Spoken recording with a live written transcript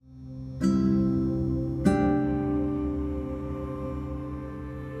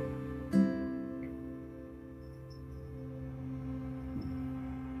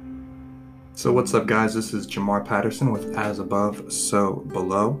So what's up, guys? This is Jamar Patterson with As Above, So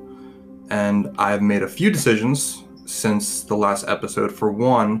Below, and I've made a few decisions since the last episode. For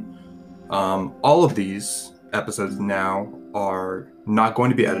one, all of these episodes now are not going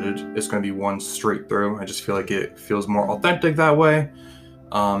to be edited. It's going to be one straight through. I just feel like it feels more authentic that way,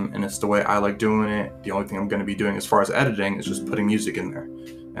 and it's the way I like doing it. The only thing I'm going to be doing as far as editing is just putting music in there.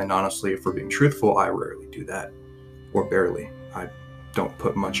 And honestly, if we're being truthful, I rarely do that, or barely. I don't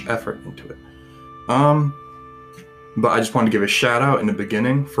put much effort into it. But I just wanted to give a shout out in the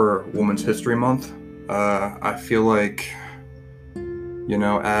beginning for Women's History Month. I feel like,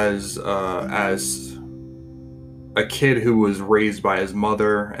 as a kid who was raised by his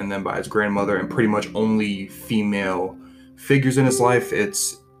mother and then by his grandmother and pretty much only female figures in his life,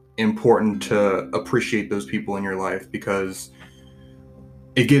 it's important to appreciate those people in your life because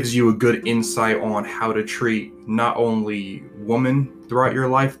it gives you a good insight on how to treat not only women throughout your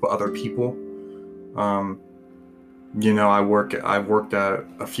life, but other people. I've worked at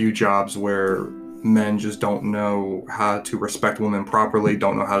a few jobs where men just don't know how to respect women properly,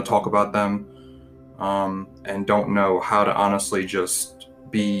 don't know how to talk about them, and don't know how to honestly just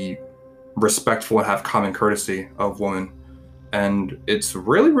be respectful and have common courtesy of women. And it's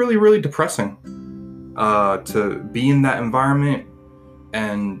really, really, really depressing to be in that environment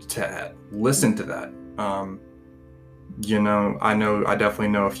and to listen to that. I definitely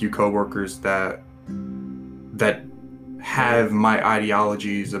know a few coworkers that have my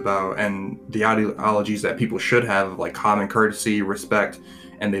ideologies about, and the ideologies that people should have, like common courtesy, respect,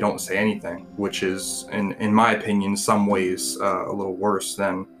 and they don't say anything, which is, in my opinion, some ways a little worse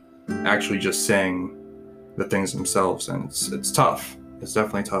than actually just saying the things themselves. And it's tough. It's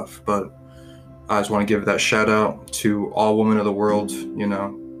definitely tough. But I just want to give that shout out to all women of the world.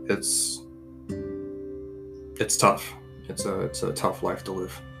 It's tough. It's a tough life to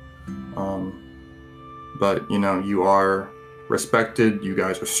live. But you are respected. You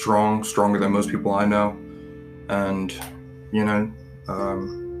guys are stronger than most people I know. And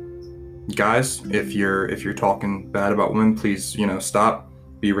guys, if you're talking bad about women, please stop.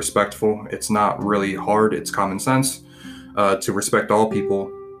 Be respectful. It's not really hard. It's common sense to respect all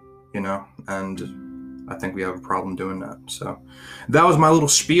people. And I think we have a problem doing that. So that was my little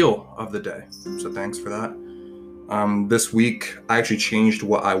spiel of the day. So thanks for that. This week, I actually changed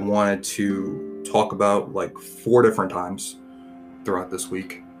what I wanted to talk about like 4 different times throughout this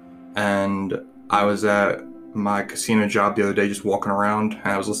week. And I was at my casino job the other day, just walking around,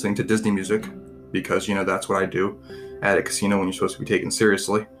 and I was listening to Disney music because, that's what I do at a casino when you're supposed to be taken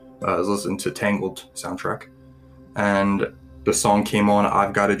seriously. I was listening to Tangled soundtrack, and the song came on,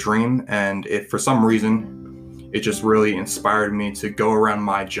 I've Got a Dream, and if for some reason it just really inspired me to go around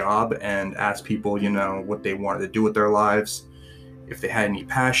my job and ask people, what they wanted to do with their lives, if they had any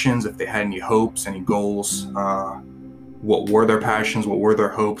passions, if they had any hopes, any goals, what were their passions, what were their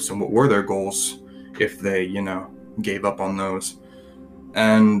hopes, and what were their goals if they, gave up on those.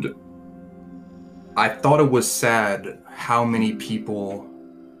 And I thought it was sad how many people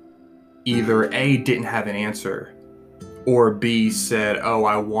either A, didn't have an answer, or B, said, oh,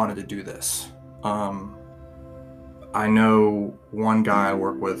 I wanted to do this. I know one guy I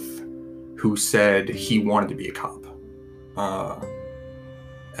work with who said he wanted to be a cop.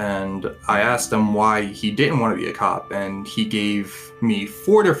 And I asked him why he didn't want to be a cop, and he gave me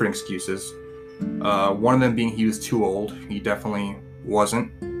 4 different excuses. One of them being he was too old. He definitely wasn't.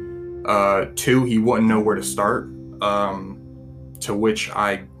 2, he wouldn't know where to start, to which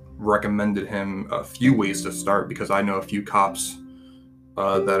I recommended him a few ways to start because I know a few cops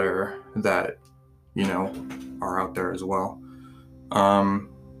that are out there as well.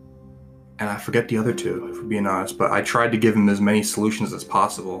 And I forget the other 2, if we're being honest, but I tried to give him as many solutions as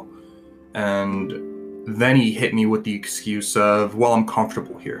possible. And then he hit me with the excuse of, well, I'm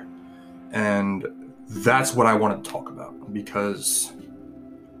comfortable here. And that's what I want to talk about, because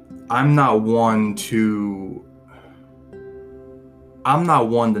I'm not one to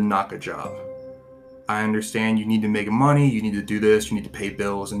knock a job. I understand you need to make money, you need to do this, you need to pay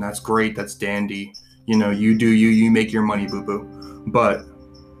bills, and that's great, that's dandy. You do you make your money, boo-boo. But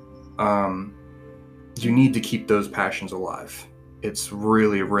you need to keep those passions alive. It's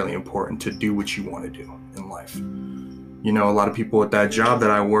really, really important to do what you want to do in life. A lot of people at that job that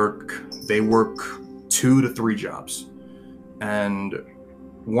I work, they work 2 to 3 jobs. And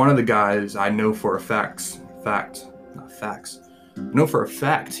one of the guys I know for a fact,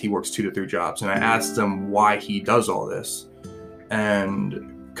 he works 2 to 3 jobs. And I asked him why he does all this.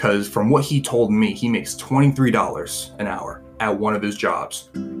 And because from what he told me, he makes $23 an hour at one of his jobs.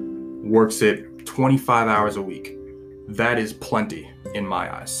 Works it 25 hours a week. That is plenty in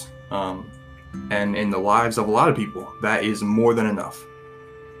my eyes. And in the lives of a lot of people, that is more than enough.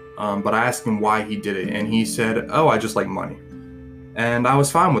 But I asked him why he did it, and he said, "Oh, I just like money." And I was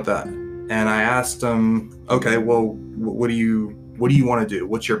fine with that. And I asked him, "Okay, well, what do you want to do?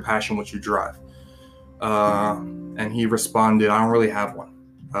 What's your passion? What's your drive?" And he responded, "I don't really have one.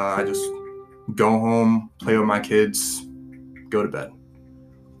 I just go home, play with my kids, go to bed,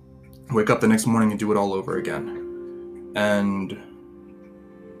 wake up the next morning and do it all over again." And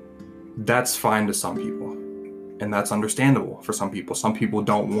that's fine to some people, and that's understandable for some people. Some people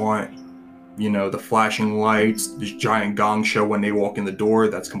don't want, the flashing lights, this giant gong show when they walk in the door.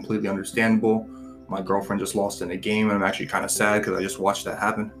 That's completely understandable. My girlfriend just lost in a game, and I'm actually kind of sad because I just watched that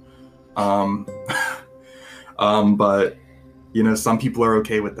happen. But some people are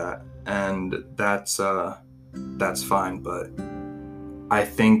okay with that, and that's fine. But I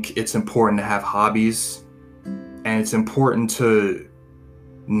think it's important to have hobbies, and it's important to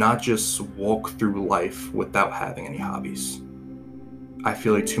not just walk through life without having any hobbies. I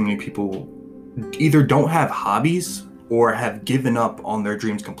feel like too many people either don't have hobbies or have given up on their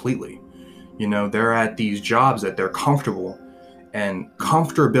dreams completely. They're at these jobs that they're comfortable, and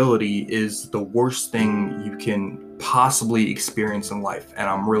comfortability is the worst thing you can possibly experience in life. And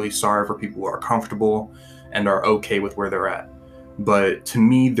I'm really sorry for people who are comfortable and are okay with where they're at. But to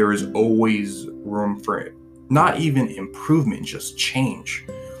me, there is always room for not even improvement, just change.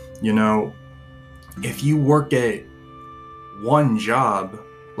 If you work at one job,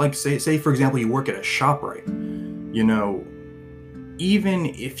 like say for example, you work at a ShopRite, even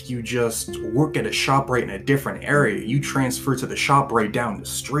if you just work at a ShopRite in a different area, you transfer to the ShopRite down the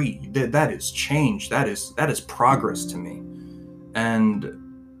street, that is change. That is progress to me. And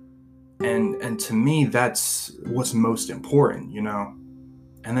to me, that's what's most important,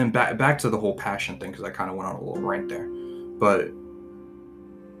 And then back to the whole passion thing, because I kind of went on a little rant there. But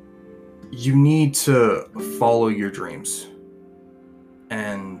you need to follow your dreams.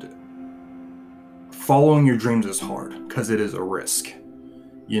 And following your dreams is hard because it is a risk.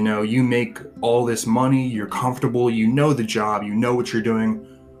 You make all this money, you're comfortable, the job, what you're doing.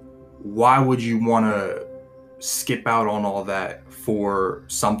 Why would you want to skip out on all that for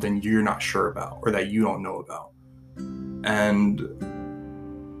something you're not sure about or that you don't know about? And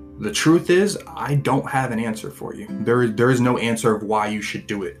the truth is, I don't have an answer for you. There is no answer of why you should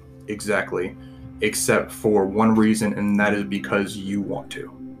do it exactly, except for one reason, and that is because you want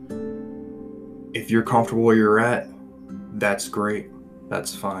to. If you're comfortable where you're at, that's great.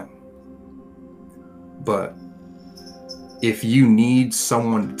 That's fine. But if you need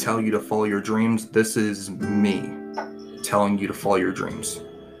someone to tell you to follow your dreams, this is me telling you to follow your dreams.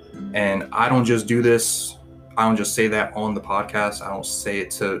 And I don't just do this. I don't just say that on the podcast. I don't say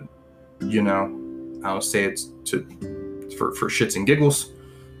it to, I don't say it for shits and giggles.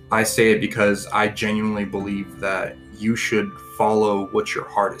 I say it because I genuinely believe that you should follow what your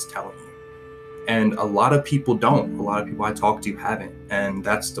heart is telling you. And a lot of people don't. A lot of people I talk to haven't. And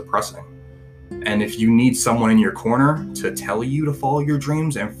that's depressing. And if you need someone in your corner to tell you to follow your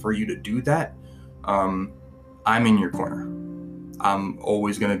dreams and for you to do that, I'm in your corner. I'm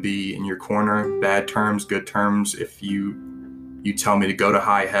always going to be in your corner, bad terms, good terms. If you tell me to go to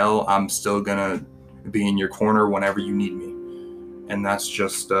high hell, I'm still going to be in your corner whenever you need me. And that's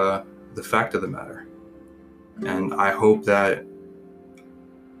just the fact of the matter. And I hope that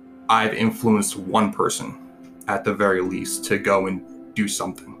I've influenced one person at the very least to go and do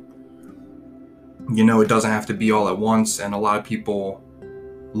something. It doesn't have to be all at once. And a lot of people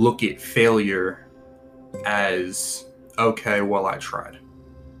look at failure as, okay, well, I tried.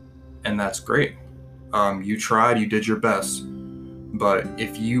 And that's great. You tried, you did your best. But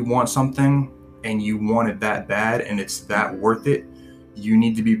if you want something and you want it that bad and it's that worth it, you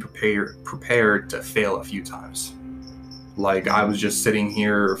need to be prepared to fail a few times. Like, I was just sitting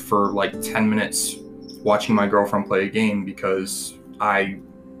here for like 10 minutes watching my girlfriend play a game because I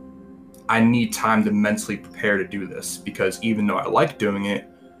need time to mentally prepare to do this, because even though I like doing it,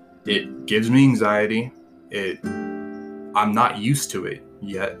 it gives me anxiety. I'm not used to it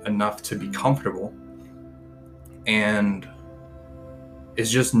yet enough to be comfortable, and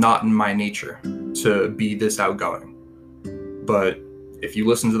it's just not in my nature to be this outgoing. But if you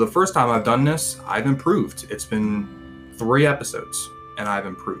listen to the first time I've done this, I've improved. It's been 3 episodes and I've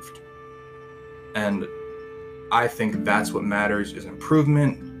improved. And I think that's what matters, is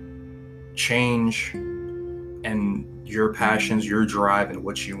improvement, change, and your passions, your drive, and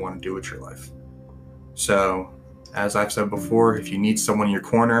what you want to do with your life. So, as I've said before, if you need someone in your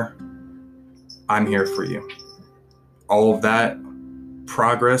corner, I'm here for you. All of that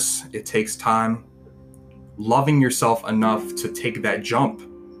progress, it takes time. Loving yourself enough to take that jump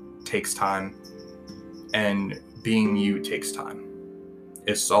takes time. and being you takes time.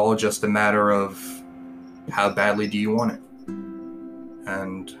 It's all just a matter of how badly do you want it.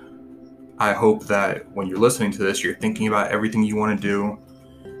 And I hope that when you're listening to this, you're thinking about everything you want to do.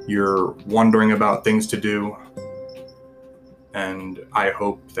 You're wondering about things to do. And I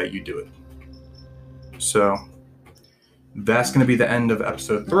hope that you do it. So that's going to be the end of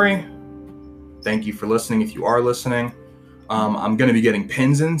episode 3. Thank you for listening if you are listening. I'm going to be getting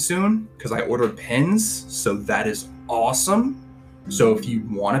pins in soon because I ordered pins. So that is awesome. So if you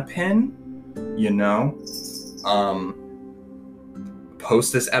want a pin,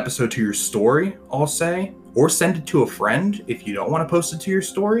 post this episode to your story, I'll say, or send it to a friend if you don't want to post it to your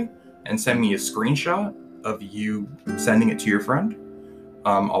story, and send me a screenshot of you sending it to your friend.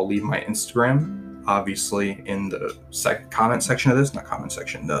 I'll leave my Instagram, obviously, in the comment section of this, not comment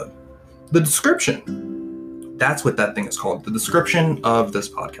section, the description. That's what that thing is called, the description of this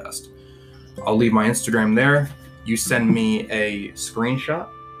podcast. I'll leave my Instagram there. You send me a screenshot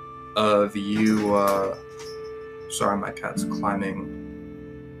of you, sorry, my cat's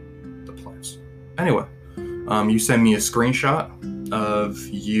climbing the plants. Anyway, you send me a screenshot of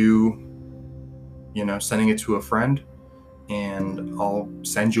you, sending it to a friend, and I'll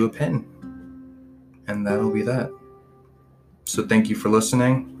send you a pin. And that'll be that. So thank you for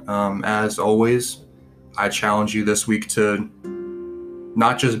listening. As always, I challenge you this week to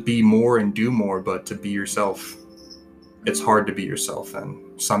not just be more and do more, but to be yourself. It's hard to be yourself,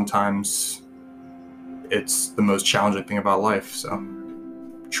 and sometimes it's the most challenging thing about life. So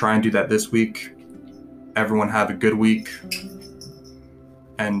try and do that this week. Everyone have a good week.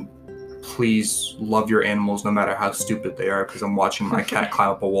 And please love your animals no matter how stupid they are, because I'm watching my cat climb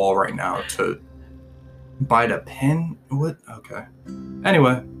up a wall right now to bite a pin. What? Okay.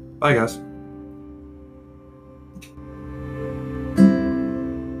 Anyway, bye guys.